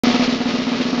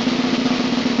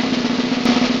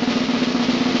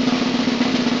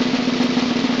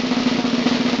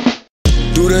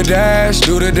the dash,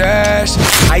 do the dash.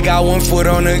 I got one foot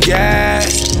on the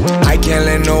gas. I can't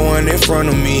let no one in front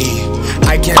of me.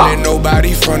 I can't let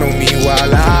nobody front of me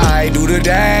while I do the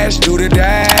dash, do the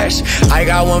dash. I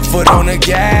got one foot on the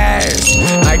gas.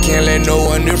 I can't let no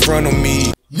one in front of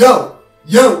me. Yo,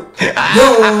 yo,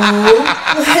 yo.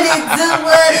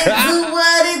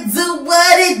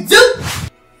 What it do?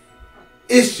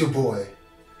 It's your boy,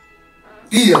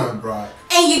 Deon, bro.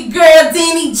 And your girl,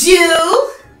 DanieJu.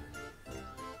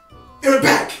 And we're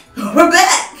back. We're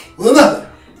back. With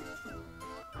another.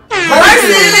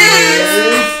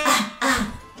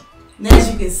 Now,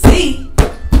 as you can see.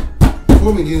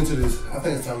 Before we get into this, I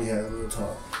think it's time we had a little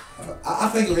talk. I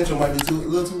think your intro might be a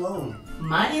little too long.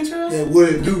 My intro? Yeah, what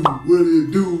it do, what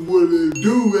it do, what it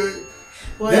do, man.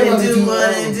 What it do,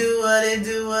 what it do, what it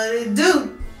do, what it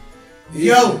do.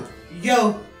 Yo.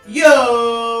 Yo,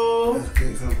 yo.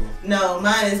 Okay, simple. No,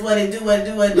 mine is what it do, what it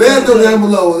do, what it do. Let us know down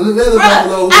below. Let us know down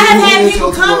below. I have had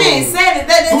people comment and say that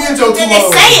they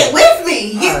say it with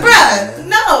me. Bruh,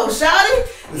 no, shawty.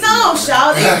 No,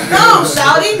 shawty. No,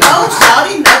 shawty. No,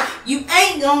 shawty. No. You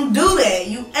ain't gonna do that.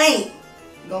 You ain't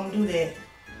gonna do that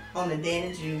on the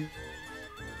DanieJu.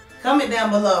 Comment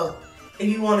down below if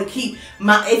you want to keep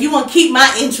my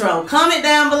intro. Comment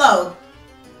down below.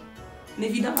 And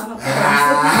if you don't, I don't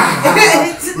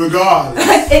care.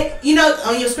 Regardless. You know,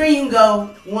 on your screen you can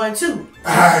go 1, 2.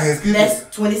 That's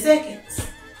 20 seconds.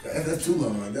 That's too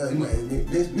long like that. You might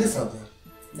miss something.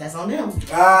 That's on them. 1.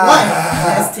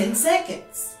 That's 10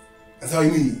 seconds. That's all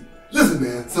you need. Listen,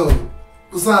 man. So,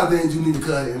 besides that, you need to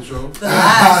cut the intro. The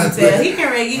lies you tell. He can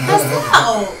ready to get cussed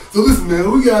out. So listen, man.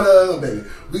 We got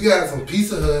we got some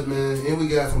Pizza Hut, man, and we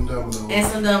got some Domino. And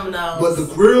some Dominoes. But the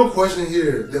real question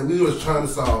here that we was trying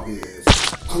to solve is,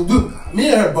 me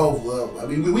and her both love. I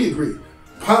mean, we agree.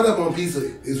 Pineapple on pizza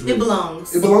is real. It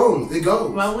belongs. It belongs. It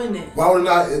goes. Why wouldn't it? Why would it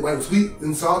not? Like sweet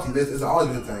and salty. That's always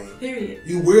been a thing. Period.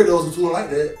 You weirdos who don't like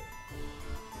that.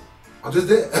 I'm just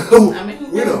that. I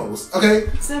mean, weirdos. Okay.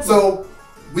 Simple. So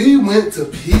we went to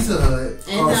Pizza Hut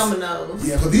and Domino's.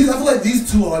 Yeah, because I feel like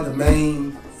these two are the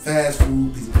main fast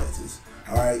food pizza places.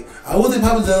 All right. I would say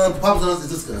Papa John's. Papa John's is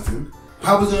disgusting.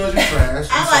 Papa John's is trash.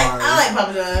 I like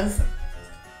Papa John's.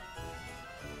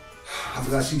 I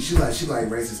forgot she like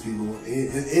racist people.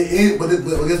 But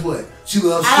guess what? She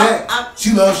loves Shaq.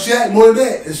 She loves Shaq more than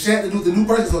that. And Shaq the new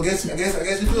person. So I guess you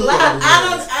feel. I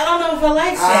don't know if I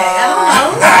like Shaq. I don't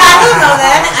know. I don't know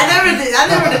that. I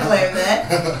never declared that.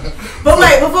 But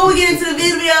wait, before we get into the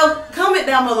video, comment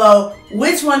down below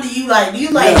which one do you like? Do you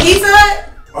like Pizza Hut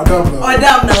or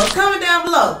Domino's? Comment down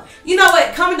below. You know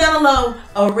what? Comment down below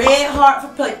a red heart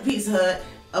for Pizza Hut,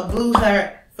 a blue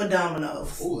heart for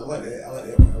Domino's. Ooh, I like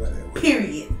that.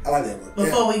 Period. I like that one.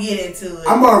 Before we get into it,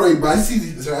 I'm already, bro. You see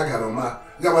the shirt I got on I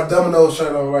got my Domino's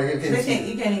shirt on right here.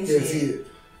 You can't even see it.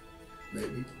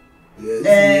 Maybe.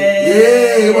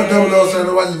 Yeah, my Domino's shirt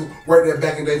on. I just worked that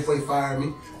back in the day before they fired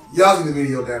me. Y'all seen the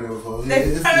video down there before.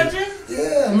 They fired you?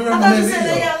 Yeah, I remember I thought you said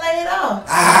they got laid off.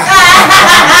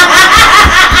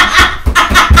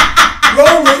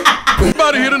 Rolling.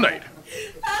 Everybody here tonight.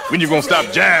 When you gonna stop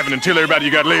jiving and tell everybody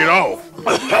you got laid off?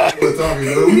 We're talking,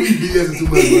 bro. We be BSing too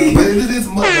much, bro. But it is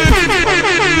much. Okay,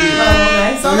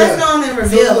 so let's go on and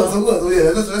reveal. So look,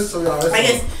 let's show y'all. I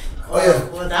guess.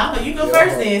 Well, Dama, you go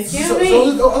first then. Excuse me. So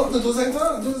let's do the same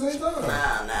time.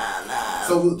 Nah.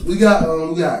 So we got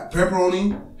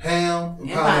pepperoni, ham, and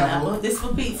pineapple. This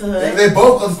for Pizza Hut. They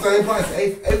both cost the same price,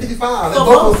 $8.55. They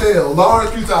both on sale. Large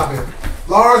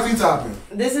 3 topping.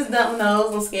 This is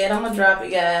Domino's. I'm scared I'm gonna drop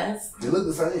it, guys. They look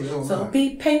the same. So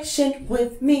be patient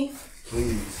with me.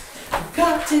 Please.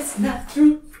 God is not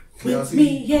through with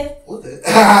me yet. What the?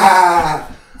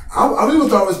 I'm even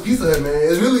start with Pizza Hut, man.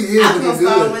 It really is. I'm gonna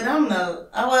start with Domino's.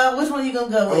 Well, which one you gonna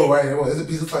go with? Oh, right. It's a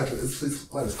pizza like it's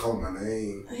like it's called my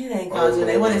name. It ain't called your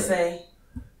name. What it say?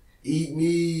 Eat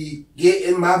me, get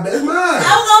in my belly. It's mine.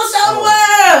 I was gonna show the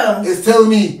world. It's telling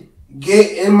me,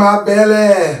 get in my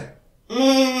belly.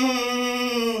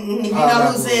 You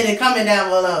know who said it? Comment down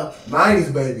below.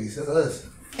 90s babies. That's us.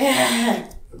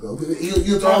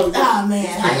 You'll talk. Oh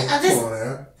man, I'm just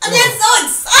so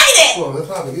excited. Come on, let's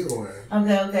probably get going.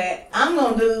 Okay. I'm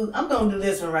gonna do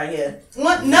this one right here.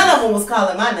 None of them was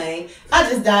calling my name. I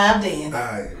just dived in. All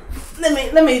right.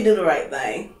 Let me do the right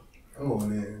thing. Come on,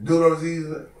 man. Do those easy.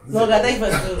 Lord God, thank you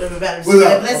for the everybody.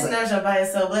 Bless the nurse by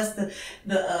yourself. Bless the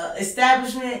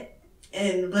establishment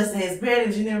and bless the hands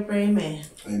buried in your name. Pray, amen.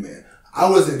 Amen. I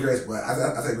was in grace, but I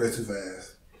said grace too fast.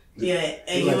 Yeah,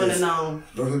 and you would have known.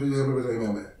 God would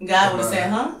have said,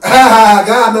 huh?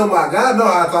 God know how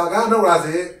I talk. God know what I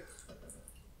said.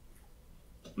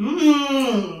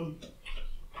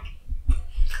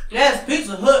 That's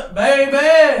Pizza Hut, baby.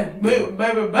 Baby,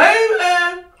 baby,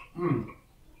 baby.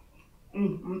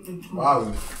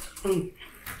 Wow.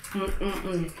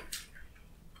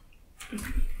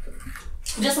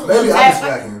 Just a Maybe little I'm tad.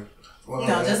 slacking.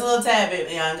 No, just a little tad bit,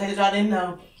 y'all. In case y'all didn't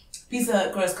know, Pizza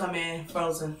Hut crust come in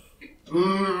frozen.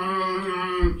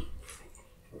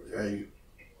 Hey.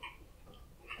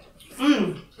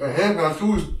 That ham got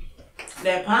too.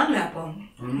 That pineapple.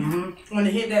 When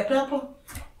it hit that pepper.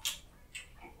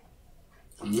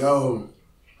 Yo.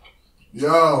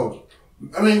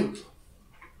 I mean,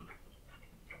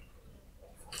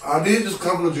 I did just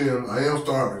come to the gym. I am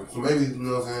starving, so maybe you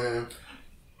know what I'm saying.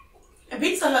 And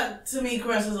Pizza Hut to me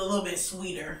crust is a little bit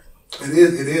sweeter. It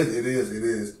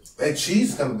is. That cheese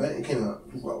is coming back. It came out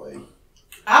way.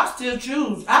 I still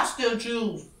choose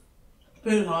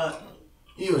Pizza Hut.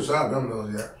 You even tried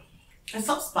Domino's yet? It's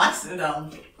so spicy though.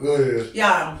 Oh yeah.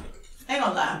 Y'all, ain't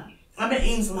gonna lie. I've been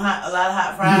eating a lot of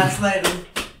hot fries lately.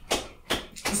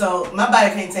 So my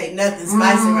body can't take nothing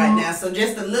spicy right now. So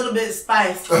just a little bit of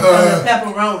spice of the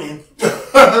pepperoni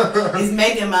is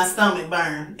making my stomach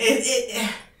burn.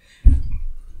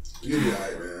 You'll be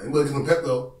alright, man. You better get some pep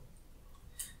though.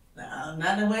 No,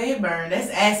 not the way it burned. That's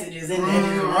acid just in there,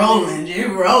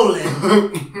 just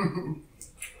rolling.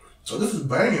 So this is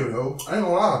banging though. I ain't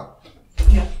gonna lie.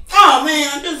 Yeah. Oh man,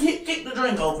 I just kicked the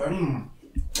drink over.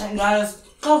 Thank God it's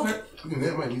covered.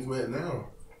 That might need wet now.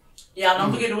 Y'all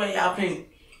don't forget the way y'all pink.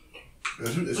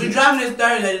 We dropping this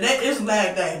Thursday. It's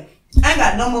Flag Day. I ain't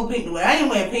got no more pink to wear. I ain't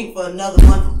wearing pink for another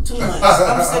month, 2 months.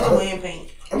 I'm sick of wearing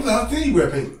pink. I'm not saying you wear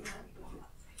pink.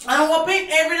 I don't wear pink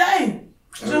every day.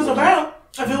 Just about.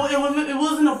 If it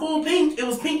wasn't a full pink, it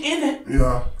was pink in it.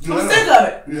 Yeah. I'm sick of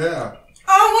it. Yeah.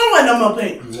 I don't want to wear no more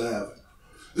pink. Yeah.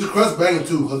 This crust banging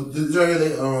too, cause did you hear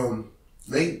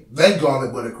they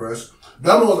garlic butter crust.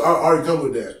 Domino's already come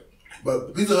with that,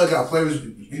 but Pizza Hut got flavors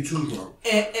you choose from.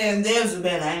 And theirs is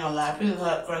better. I ain't gonna lie. Pizza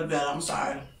Hut crust better. I'm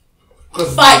sorry.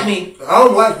 Fight me. I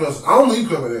don't like crust. I don't eat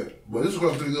crust like that, but this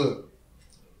crust pretty good.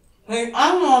 Like,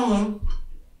 I normally,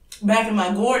 back in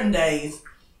my Gordon days,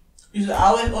 used to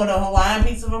always order Hawaiian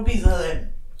pizza from Pizza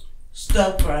Hut,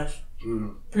 stuffed crust.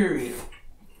 Period.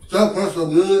 Stuffed crust so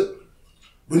good.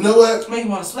 But you know what? Make you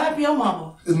want to slap your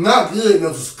mama. It's not good in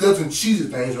those disgusting cheesy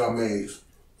things y'all made.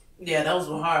 Yeah, those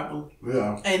were horrible.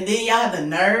 Yeah. And then y'all have the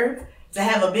nerve to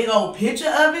have a big old picture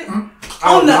of it on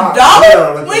Oh, the God. door. Yeah,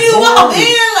 like when the you door. walk in,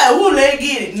 like, ooh, let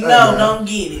get it. No, man. don't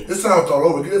get it. This sounds all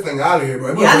over. Get this thing out of here,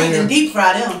 bro. Y'all need to deep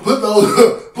fry them. Put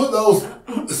those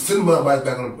cinnamon bites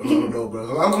back on the door,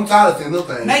 bro. I'm tired of seeing those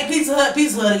things. Make Pizza Hut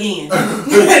again.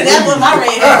 That's what my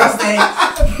red hair was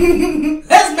saying.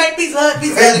 Let's make Pizza Hut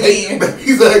again.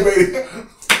 Pizza Hut ready.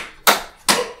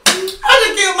 I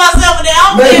just killed myself with that. I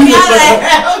don't care if y'all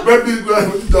laugh. Make Pizza Hut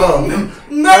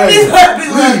Make Pizza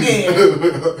Hut again.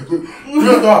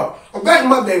 Real talk. Back in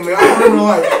my day, man, I remember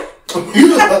like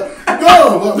Pizza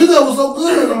Hut was so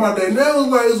good in my day. Now it was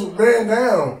like it was ran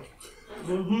down.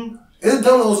 It's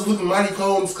Domino's was looking mighty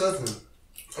cold and disgusting.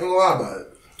 I ain't gonna lie about it.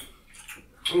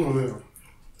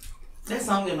 That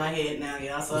song in my head now,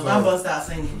 y'all. So if I bust out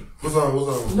singing. What's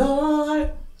on?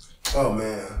 Lord. Oh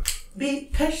man. Be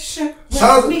patient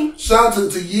with me. Shout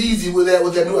out to Yeezy with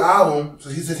that new album. So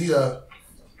he said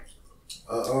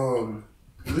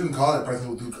we can call that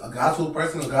person a gospel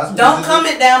person, a gospel. Don't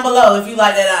comment down below if you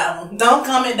like that album. Don't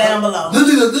comment down below.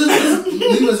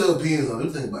 Leave us your opinions on it. What do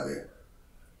you think about that?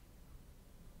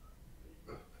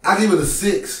 I give it a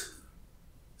 6.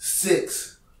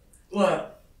 6.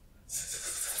 What?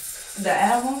 The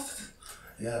album?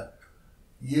 Yeah.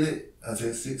 You get it? I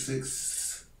said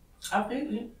 6. I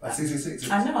figured it. Like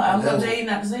 666. I know. I was going to tell you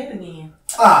not to say it again.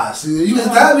 Ah, see, you just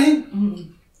got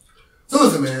me? So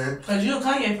listen, man. Because you're a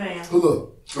Kanye fan. So look.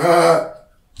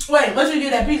 Wait, what you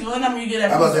get that pizza? What number you get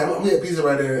that pizza? I'm going to get pizza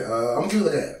right there. I'm going to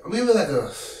give it like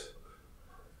a...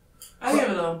 I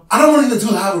give it a... I don't want to get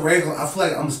too high of a rating. I feel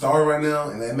like I'm starving right now,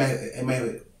 and it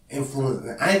may influence.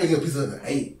 I ain't going to give a pizza like an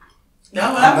 8.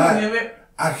 That's what I'm going to give it.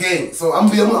 I can't. So I'm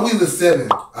going to give it a 7.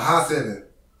 A high 7.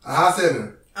 A high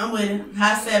 7. I'm with it.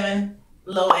 High 7,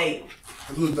 low 8.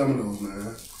 Let's do the Domino's,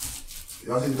 man.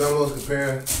 Y'all see the Domino's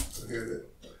compare?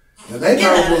 Now they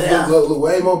pineapples look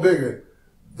way more bigger.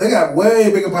 They got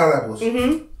way bigger pineapples.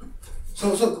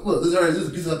 So look, this is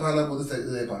a piece of pineapple. This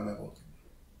is a pineapple.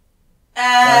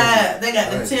 They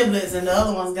got the Tiblets and the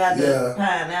other ones got the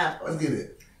pineapple. Let's get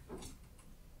it.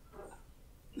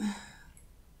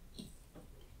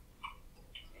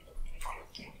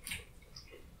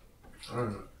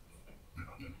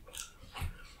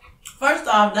 First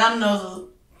off, Domino's,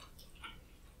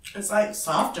 it's like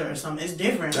softer or something. It's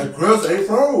different. That crust ain't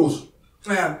froze.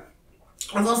 Yeah.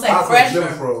 I was going to say fresher.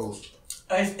 Froze.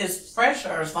 It's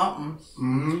fresher or something.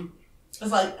 Mm-hmm.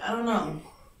 It's like, I don't know.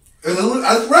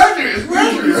 It's fresher. It's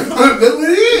fresher. That's what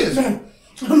it is.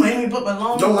 It made me put my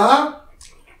long. Don't lie.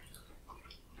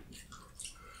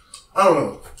 I don't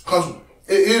know. Cause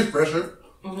it is fresher.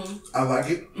 Mm-hmm. I like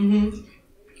it.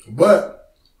 Mm-hmm.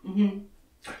 But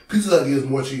Pizza Hut gives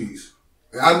more cheese.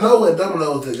 I know at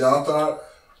Domino's that y'all start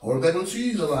ordering back on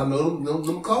cheese. I know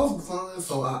them calls are fun.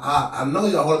 So I know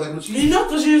y'all order back on cheese. You know,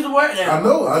 because you used to work there. I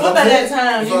know. What about that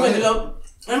time you went to go?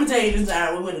 Let me tell you this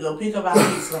time we went to go pick up our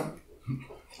pizza.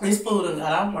 This food and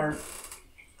got out work.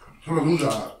 From a new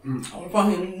job. From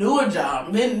his newer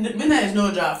job. Been at his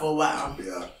newer job for a while.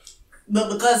 Yeah. But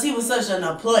because he was such an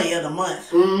employee of the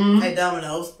month at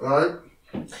Domino's. All right.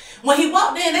 When he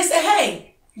walked in, they said,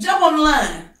 hey, jump on the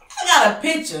line. I got a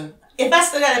picture. If I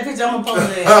still got that picture, I'm going to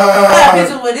post it. I got a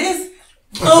picture with this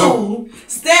fool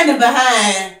standing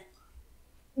behind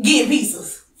getting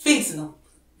pizzas, fixing them.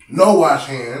 No wash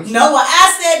hands. No,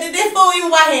 I said, did this fool even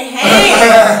wash his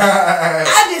hands?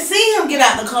 I just see him get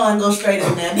out the car and go straight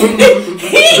in there. He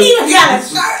ain't even got a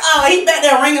shirt on. He back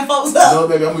there ringing folks up. No,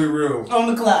 baby, I'm going to be real.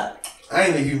 On the clock. I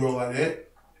ain't think he roll like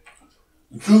that.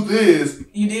 The truth is,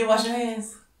 you did wash your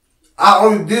hands? I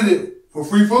only did it for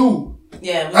free food.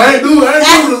 Yeah. I ain't do it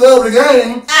for the love of the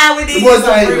game. We did. The boy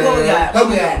say, hey, what we got? Help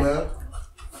me out, man.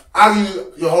 I'll give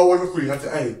you your whole work for free. I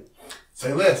said, hey,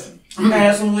 say less.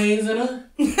 Add some wings in it.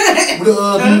 What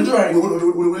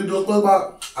you do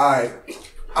about? Alright.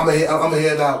 I'm gonna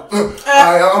head out.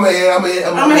 Alright, I'm gonna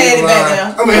head it back there.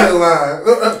 I'm gonna head the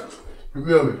line. You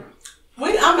feel me?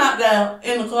 I'm out there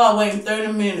in the car waiting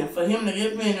 30 minutes for him to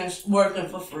get finished working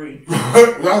for free.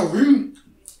 Y'all agree?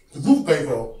 The food pay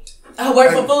for. I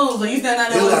work for food, so you stand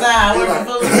out there on the side, I work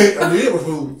for food. I did for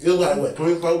food. It was like, what,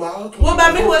 $24? What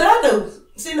about me? What did I do?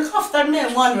 See, in the car for 30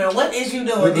 minutes wondering, what is you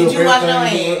doing? Did you wash your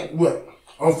hands? What?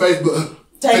 On Facebook.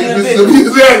 Taking a picture.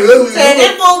 Saying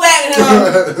this fool back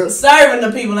there serving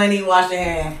the people they need to wash their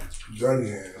hands. Dirty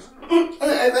hands.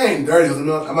 They ain't dirty.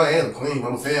 My hands are clean.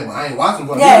 I'm saying, but I ain't washing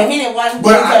for yeah, he didn't wash them.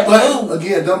 But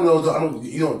again, Domino's,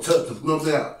 you don't touch the food. You know what I'm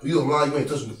saying? You don't lie, you ain't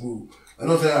touching the food. You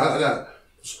know what I'm saying? I got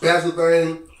spatula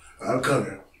thing. I'm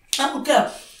coming. I don't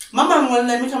care. My mama wouldn't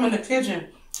let me come in the kitchen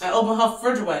and open her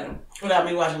refrigerator without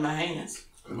me washing my hands.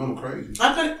 Cause I'm crazy.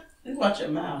 I couldn't. You watch your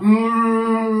mouth.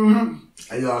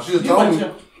 Hey, y'all, she told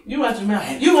me. You watch your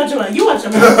mouth. You watch your mouth. You watch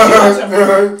your mouth. You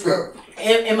watch your mouth.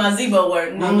 In my Zebo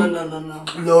word, no. No.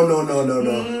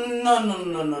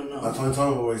 My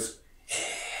Tony voice.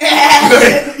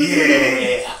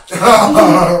 Yeah.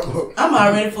 I'm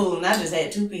already fooling. I just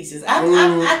had 2 pieces.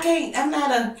 I can't. I'm not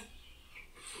a.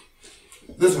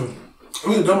 Listen,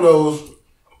 we at Domino's.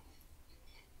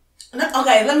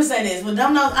 Okay, let me say this. With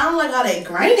Domino's, I don't like all that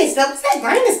grainy stuff. What's that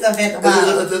grainy stuff at the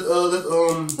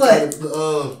bottom?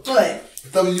 What?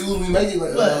 Stuff you usually make it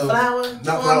like flour?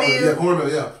 Not flour. Yeah, cornmeal.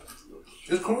 Yeah,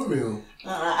 it's cornmeal.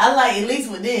 I like at least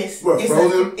with this. What,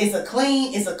 frozen? It's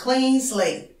a clean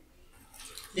slate.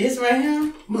 This right here.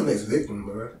 I'm my next victim,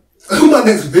 bro. I'm my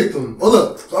next victim. Oh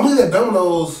look, so I'm looking at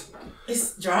Domino's.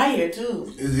 It's drier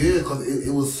too. It is because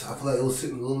it was. I feel like it was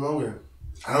sitting a little longer.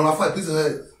 I don't know. I feel like Pizza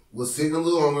Hut was sitting a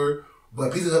little longer,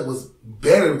 but Pizza Hut was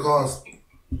better because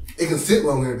it can sit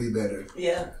longer and be better.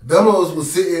 Yeah. Domino's was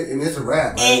sitting and it's a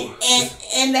wrap. Like,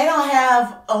 and they don't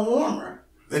have a warmer.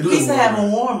 They do. Pizza have a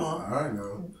warmer. I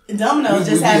know. Domino's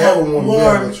just have a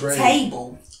warm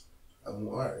table.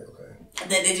 Alright, okay.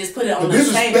 That they just put it on the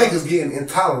disrespect table. is getting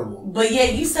intolerable. But yeah,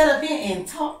 you sit up here and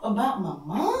talk about my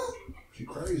mom? She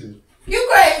crazy. You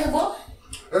crazy, boy.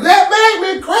 That make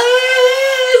me crazy.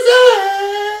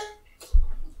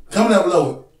 Tell me down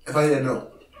below if I hear that note.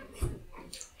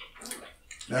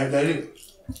 That it.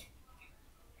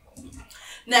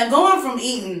 Now going from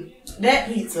eating that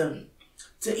pizza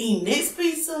to eating this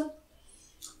pizza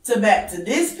to back to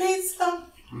this pizza,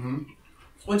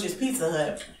 which is Pizza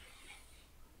Hut.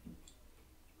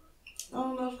 I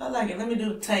don't know if I like it. Let me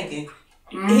do the tanking.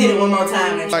 Hit it one more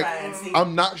time and try and see.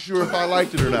 I'm not sure if I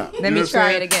liked it or not. Let me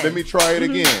try it again. Let me try it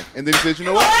again. And then he says, you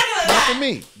know what? Not for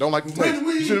me. Don't like the taste.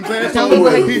 You see what I'm saying? Tell me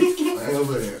what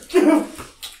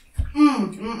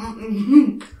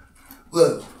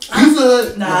Look, Pizza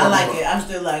Hut. Nah, I like it. I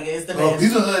still like it. It's the best.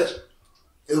 Pizza Hut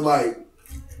is like,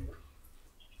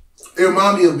 it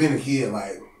reminds me of being a kid,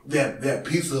 like that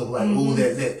pizza of like, ooh,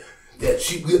 that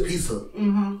cheap good pizza.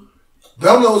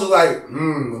 Domino's is like,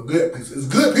 a good pizza. It's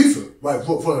good pizza, like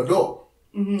for an adult.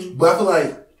 But I feel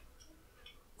like,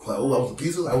 oh, I want some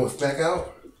pizza. I want to snack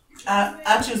out.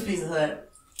 I choose Pizza Hut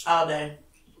all day.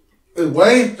 It's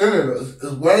way thinner. It's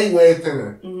way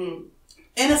thinner. And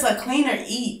it's a cleaner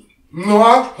eat.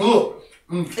 No, look.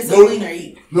 It's a cleaner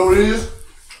eat. No, it is.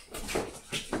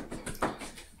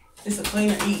 It's a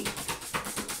cleaner eat.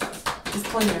 It's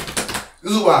cleaner.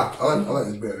 This is why I like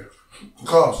this better.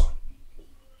 Because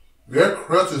their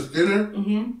crust is thinner.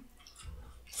 Mm-hmm.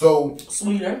 So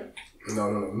sweeter. No.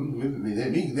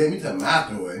 Let me tell my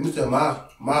story. Let me tell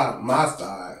my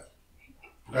side.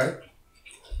 Okay.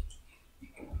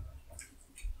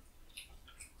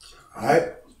 Alright?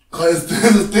 Because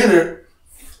it's thinner.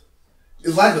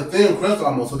 It's like a thin crust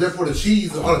almost. So therefore the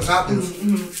cheese on the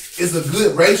toppings is a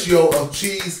good ratio of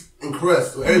cheese and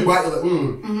crust. So everybody is like,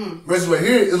 Versus right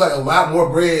here, it's like a lot more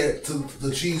bread to the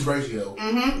cheese ratio.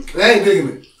 They ain't digging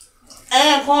it.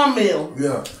 And cornmeal.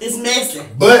 Yeah. It's messy.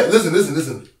 But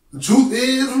listen. The truth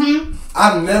is,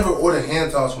 I've never ordered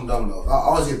hand toss from Domino's. I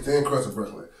always get thin crust or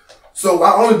bread. So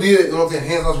I only did, you know what I'm saying,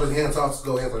 hand toss versus hand toss to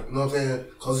go hand toss, you know what I'm saying?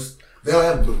 Because they don't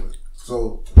have to do it.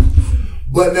 So,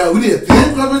 but now we did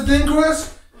thin crust versus thin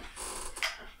crust.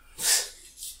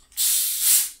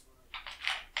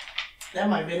 That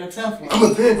might be a tough one. I'm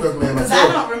a thin crust man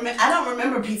myself. Because I don't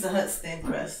remember Pizza Hut's thin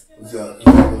crust. Yeah,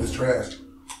 it's trash.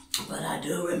 But I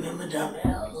do remember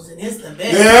Domino's, and it's the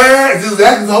best. Yeah, it's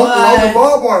exactly the whole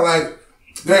ballpark. Like,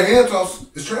 their hand toss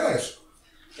is trash.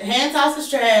 The hand toss is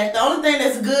trash. The only thing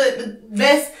that's good, the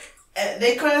best,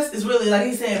 their crust is really, like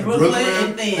he said, Brooklyn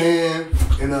and thin.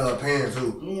 And pan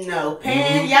too. No,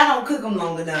 pan, y'all don't cook them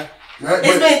long enough. Right,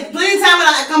 it's been plenty of time when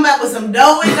I come back with some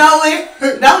doughy.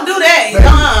 Don't do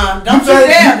that. Don't do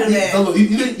that. Look,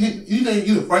 you think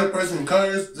you're the first person in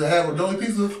Congress to have a doughy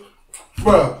pizza?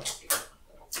 Bruh.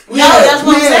 That's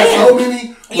what I'm saying. So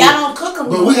many. Y'all don't cook them.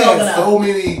 But we had so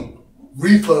many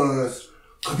refunds.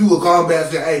 Cause people come back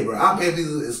and say, "Hey, bro, our pan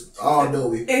pizza is all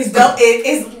doughy." It's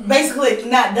basically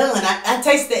not done. I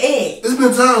taste the egg. It's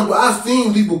been times where I've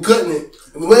seen people cutting it,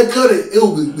 and when they cut it, it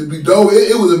would be doughy.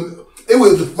 It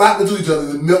would just flap into each other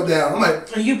and melt down. I'm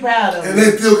like, are you proud of them? And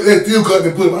they still cut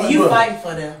and put it. You fight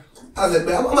for them. I was like,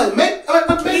 man, I'm like,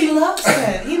 maybe he loves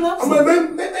that. He loves. I'm like,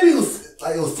 maybe it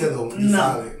was settled.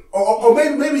 Solid. Or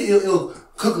maybe it'll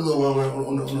cook a little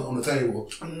on the table.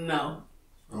 No.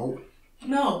 Nope.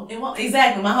 No, it won't.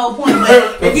 Exactly, my whole point.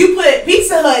 But if you put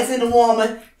Pizza Huts in the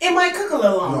warmer, it might cook a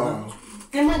little longer. No.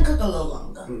 It might cook a little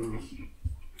longer.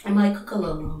 It might cook a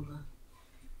little longer.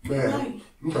 Man. Right.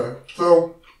 Okay.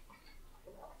 So,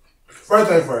 first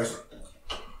thing first.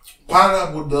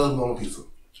 Pineapple does go on pizza.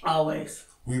 Always.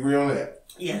 We agree on that?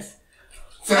 Yes.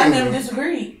 Secondly, I never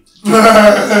disagreed.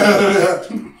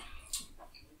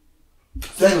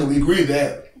 Secondly, we agree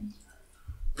that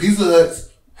Pizza Hut's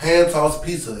hand tossed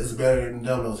pizza is better than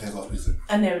Domino's hand tossed pizza.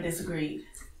 I never disagreed.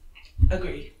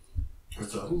 Agreed.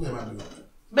 So who am I doing?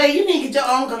 Babe, you need to get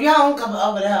your own cup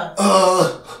over there.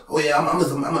 Oh yeah, I'm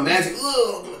a magic.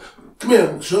 Come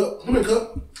here, Chuck. Come here,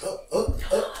 cup. Let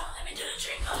me do the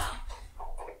drink.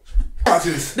 Watch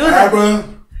this. Do that.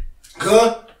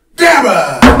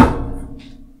 Cadabra.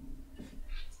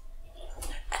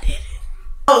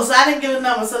 Oh, so I didn't give a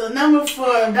number. So the number for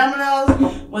Domino's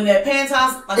when that pan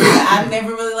toss, like I never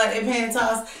really liked that hand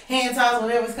toss,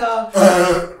 whatever it's called.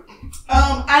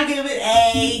 I give it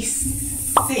a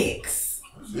 6.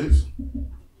 6.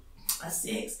 A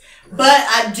 6. But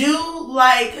I do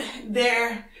like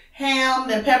their ham,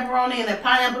 their pepperoni, and their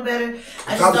pineapple better.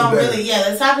 I just don't really. Yeah,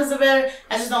 the toppings are better.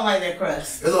 I just don't like their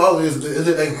crust. That's all it is.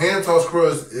 That hand tossed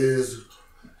crust is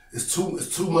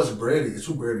too much bready. It's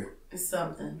too bready. It's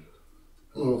something.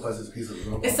 I don't know if that's pizza.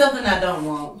 It's something I don't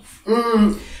want.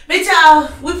 But y'all,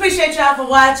 we appreciate y'all for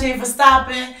watching, for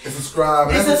stopping. And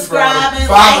subscribing.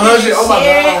 500. Oh my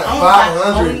God.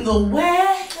 500. On the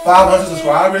way. 500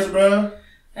 subscribers, bro.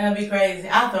 That'd be crazy.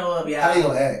 I'll throw up, y'all. How you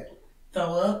gonna act?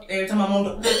 Throw up. Every time I'm on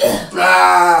the...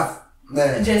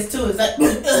 Man. Just 2. It's like...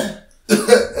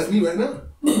 That's me right now.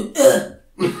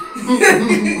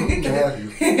 Can't have you.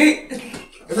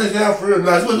 It's like that for real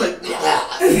nice. It's like...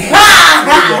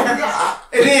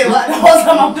 And then like, the whole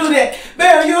time I'm doing that,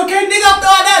 babe, you okay, nigga? I'm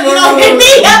throwing up. You don't hit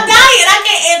me. I'm dying. I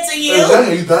can't answer you.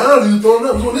 Exactly. You dying or you throwing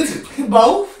up? Which one is it?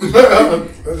 Both. Some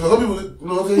people, you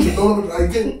know what I'm saying? You throwing up, I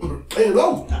can't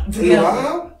go.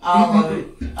 All of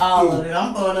it.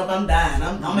 I'm throwing up. I'm dying.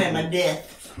 I'm at my death.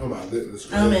 Oh my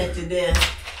goodness. I'm at your death.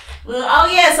 Well, oh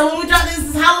yeah, so when we drop this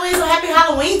is Halloween, so happy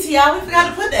Halloween to y'all. We forgot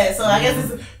to put that, so I guess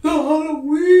it's the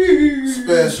Halloween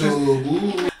special.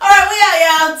 Alright, we out,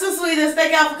 y'all. Too Sweetest.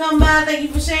 Thank y'all for coming by. Thank you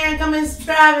for sharing, coming,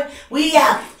 subscribing. We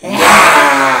out.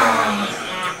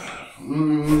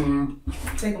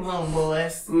 Take them home,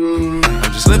 boys. I'm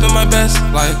just living my best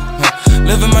life.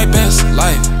 Living my best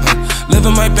life.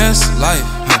 Living my best life.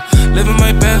 Living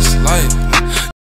my best life.